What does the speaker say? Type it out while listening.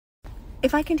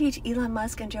If I can teach Elon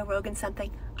Musk and Joe Rogan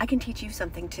something, I can teach you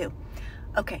something too.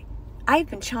 Okay, I've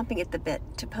been chomping at the bit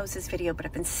to post this video, but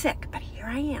I've been sick, but here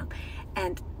I am.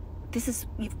 And this is,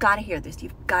 you've got to hear this.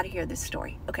 You've got to hear this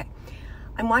story. Okay,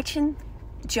 I'm watching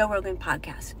Joe Rogan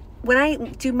podcast. When I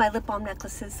do my lip balm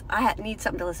necklaces, I need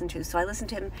something to listen to. So I listen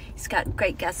to him. He's got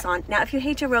great guests on. Now, if you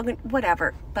hate Joe Rogan,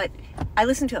 whatever, but I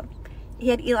listen to him. He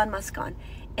had Elon Musk on,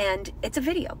 and it's a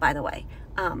video, by the way.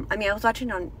 I mean, I was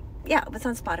watching on, yeah, it was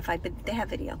on Spotify, but they have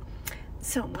video.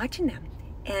 So I'm watching them,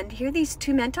 and here are these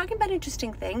two men talking about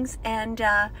interesting things, and,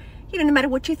 you know, no matter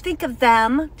what you think of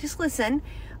them, just listen.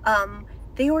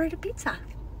 They ordered a pizza,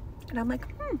 and I'm like,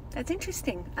 that's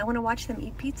interesting. I want to watch them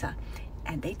eat pizza.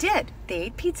 And they did. They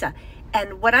ate pizza.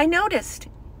 And what I noticed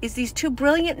is these two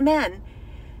brilliant men,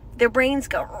 their brains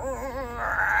go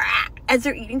as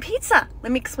they're eating pizza.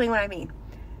 Let me explain what I mean.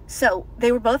 So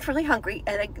they were both really hungry,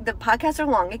 and the podcasts are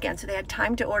long again, so they had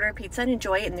time to order a pizza and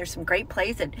enjoy it. And there's some great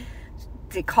plays that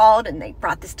they called, and they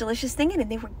brought this delicious thing in,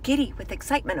 and they were giddy with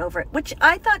excitement over it, which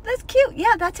I thought, that's cute.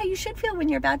 Yeah, that's how you should feel when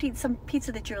you're about to eat some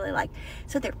pizza that you really like.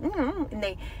 So they're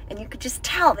and you could just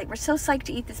tell they were so psyched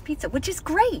to eat this pizza, which is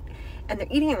great. And they're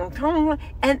eating it,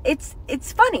 and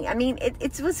it's funny. I mean,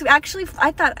 it was actually,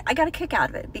 I thought I got a kick out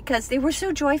of it because they were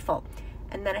so joyful.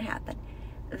 And then it happened.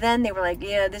 Then they were like,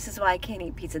 yeah, this is why I can't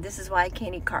eat pizza. This is why I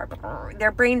can't eat carb.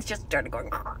 Their brains just started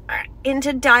going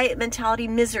into diet mentality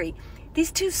misery.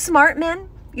 These two smart men,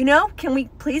 you know, can we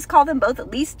please call them both,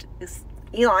 at least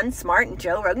Elon, smart, and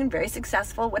Joe Rogan, very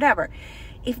successful, whatever.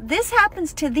 If this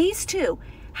happens to these two,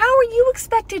 how are you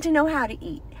expected to know how to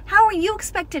eat? How are you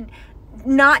expected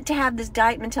not to have this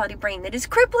diet mentality brain that is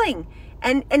crippling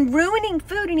and ruining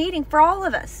food and eating for all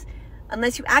of us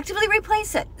unless you actively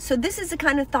replace it? So this is the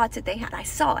kind of thoughts that they had. I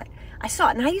saw it,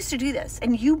 and I used to do this,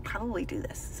 and you probably do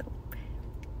this. So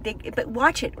but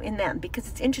watch it in them because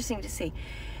it's interesting to see.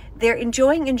 They're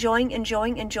enjoying, and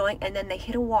then they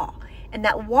hit a wall. And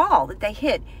that wall that they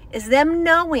hit is them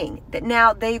knowing that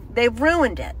now they've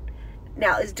ruined it.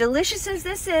 Now, as delicious as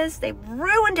this is, they've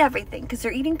ruined everything because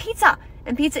they're eating pizza.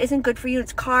 And pizza isn't good for you.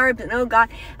 It's carbs, and oh God.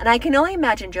 And I can only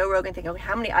imagine Joe Rogan thinking, oh,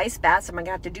 how many ice baths am I going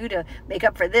to have to do to make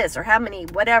up for this? Or how many,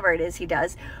 whatever it is he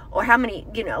does. Or how many,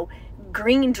 you know,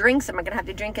 green drinks am I going to have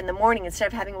to drink in the morning instead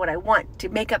of having what I want to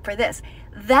make up for this?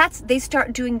 They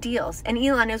start doing deals. And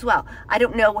Elon as well. I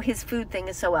don't know his food thing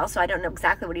is so well, so I don't know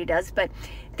exactly what he does. But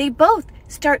they both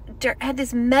had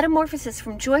this metamorphosis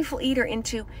from joyful eater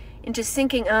into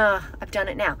thinking, I've done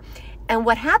it now. And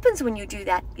what happens when you do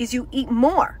that is you eat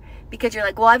more. Because you're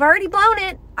like, well, I've already blown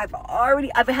it.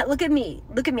 Look at me,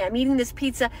 I'm eating this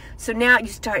pizza. So now you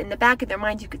start in the back of their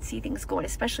minds, you could see things going,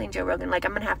 especially in Joe Rogan, like,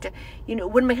 I'm going to have to, you know,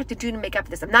 what am I have to do to make up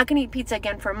for this? I'm not going to eat pizza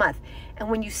again for a month. And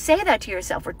when you say that to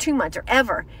yourself, or 2 months, or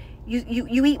ever,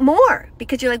 you eat more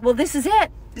because you're like, well, this is it.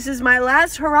 This is my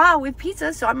last hurrah with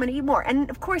pizza, so I'm going to eat more. And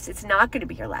of course, it's not going to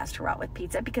be your last hurrah with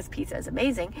pizza because pizza is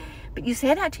amazing. But you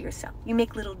say that to yourself. You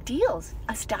make little deals.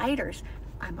 Us dieters,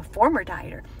 I'm a former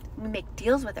dieter. We make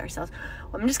deals with ourselves.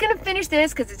 Well, I'm just going to finish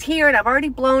this because it's here and I've already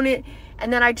blown it.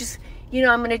 And then I just, you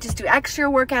know, I'm going to just do extra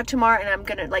workout tomorrow and I'm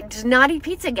going to like just not eat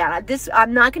pizza again.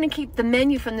 I'm not going to keep the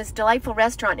menu from this delightful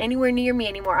restaurant anywhere near me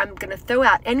anymore. I'm going to throw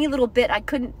out any little bit I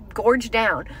couldn't gorge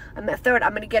down. I'm going to throw it.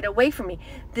 I'm going to get away from me.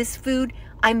 This food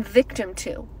I'm victim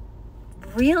to.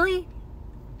 Really?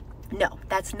 No,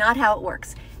 that's not how it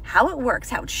works. How it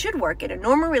works, how it should work in a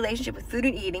normal relationship with food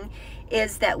and eating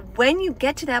is that when you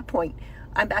get to that point,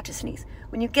 I'm about to sneeze.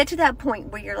 When you get to that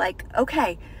point where you're like,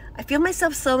 okay, I feel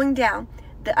myself slowing down,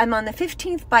 that I'm on the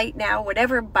 15th bite now,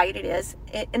 whatever bite it is,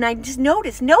 and I just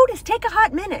notice, take a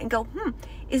hot minute and go,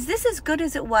 is this as good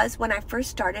as it was when I first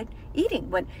started eating?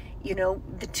 When, you know,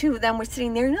 the two of them were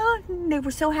sitting there, they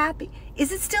were so happy.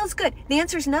 Is it still as good? The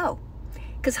answer is no,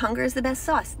 because hunger is the best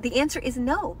sauce. The answer is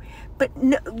no, but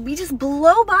no, we just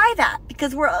blow by that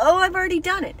because I've already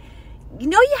done it. You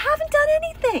know, you haven't done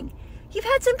anything. You've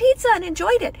had some pizza and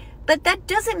enjoyed it, but that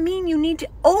doesn't mean you need to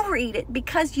overeat it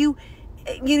because you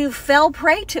fell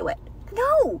prey to it.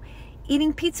 No,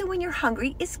 eating pizza when you're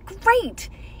hungry is great.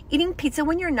 Eating pizza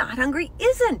when you're not hungry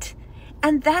isn't.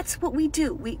 And that's what we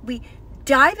do. We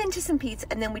dive into some pizza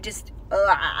and then we just,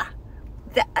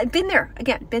 I've been there,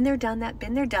 again, been there, done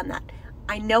that.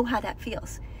 I know how that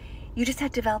feels. You just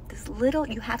have to develop this little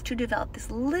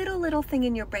thing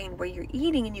in your brain where you're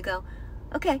eating and you go,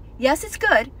 okay, yes, it's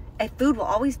good. And food will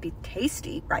always be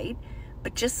tasty, right?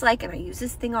 But just like, and I use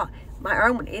this thing on my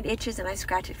arm, when it itches and I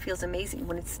scratch, it feels amazing.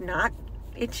 When it's not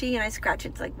itchy and I scratch it,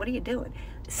 it's like, what are you doing?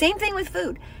 Same thing with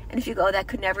food. And if you go, that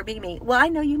could never be me. Well, I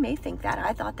know you may think that.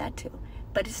 I thought that too.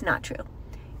 But it's not true.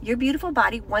 Your beautiful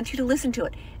body wants you to listen to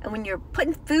it. And when you're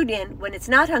putting food in, when it's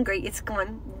not hungry, it's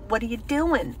going, what are you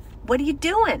doing? What are you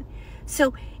doing?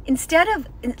 So instead of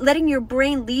letting your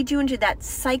brain lead you into that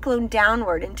cyclone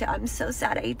downward, into, I'm so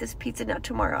sad I ate this pizza, now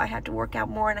tomorrow I have to work out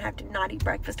more and I have to not eat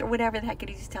breakfast, or whatever the heck it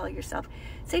is you tell yourself.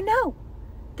 Say, no,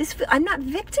 this food, I'm not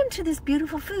victim to this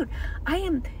beautiful food. I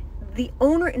am the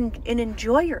owner and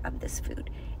enjoyer of this food.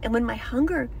 And when my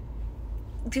hunger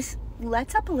just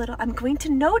lets up a little, I'm going to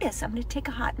notice. I'm going to take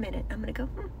a hot minute. I'm going to go,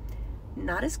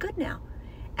 not as good now.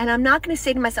 And I'm not going to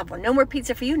say to myself, well, no more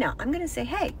pizza for you now. I'm going to say,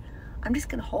 hey, I'm just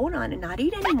going to hold on and not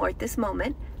eat anymore at this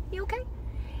moment. You okay?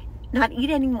 Not eat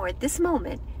anymore at this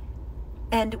moment.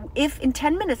 And if in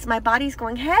 10 minutes my body's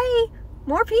going, hey,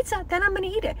 more pizza, then I'm going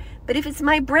to eat it. But if it's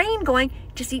my brain going,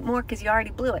 just eat more because you already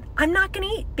blew it, I'm not going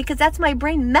to eat, because that's my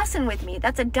brain messing with me.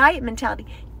 That's a diet mentality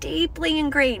deeply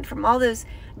ingrained from all those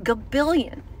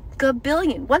gabillion.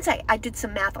 Once I did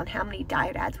some math on how many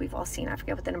diet ads we've all seen. I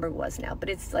forget what the number was now, but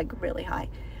it's like really high.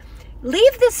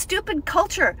 Leave this stupid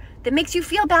culture that makes you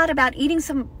feel bad about eating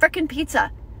some frickin'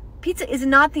 pizza. Pizza is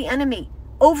not the enemy.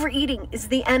 Overeating is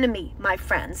the enemy, my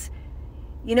friends.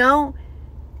 You know,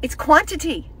 it's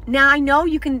quantity. Now, I know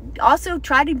you can also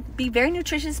try to be very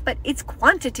nutritious, but it's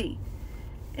quantity.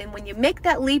 And when you make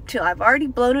that leap to, I've already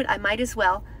blown it, I might as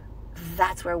well,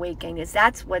 that's where weight gain is.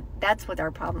 That's what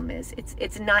our problem is.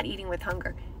 It's not eating with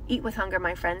hunger. Eat with hunger,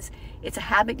 my friends. It's a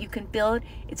habit you can build.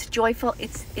 It's joyful.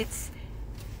 It's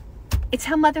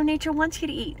how Mother Nature wants you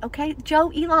to eat, okay?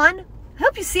 Joe, Elon, I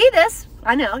hope you see this.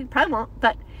 I know, you probably won't,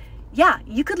 but yeah,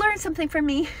 you could learn something from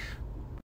me.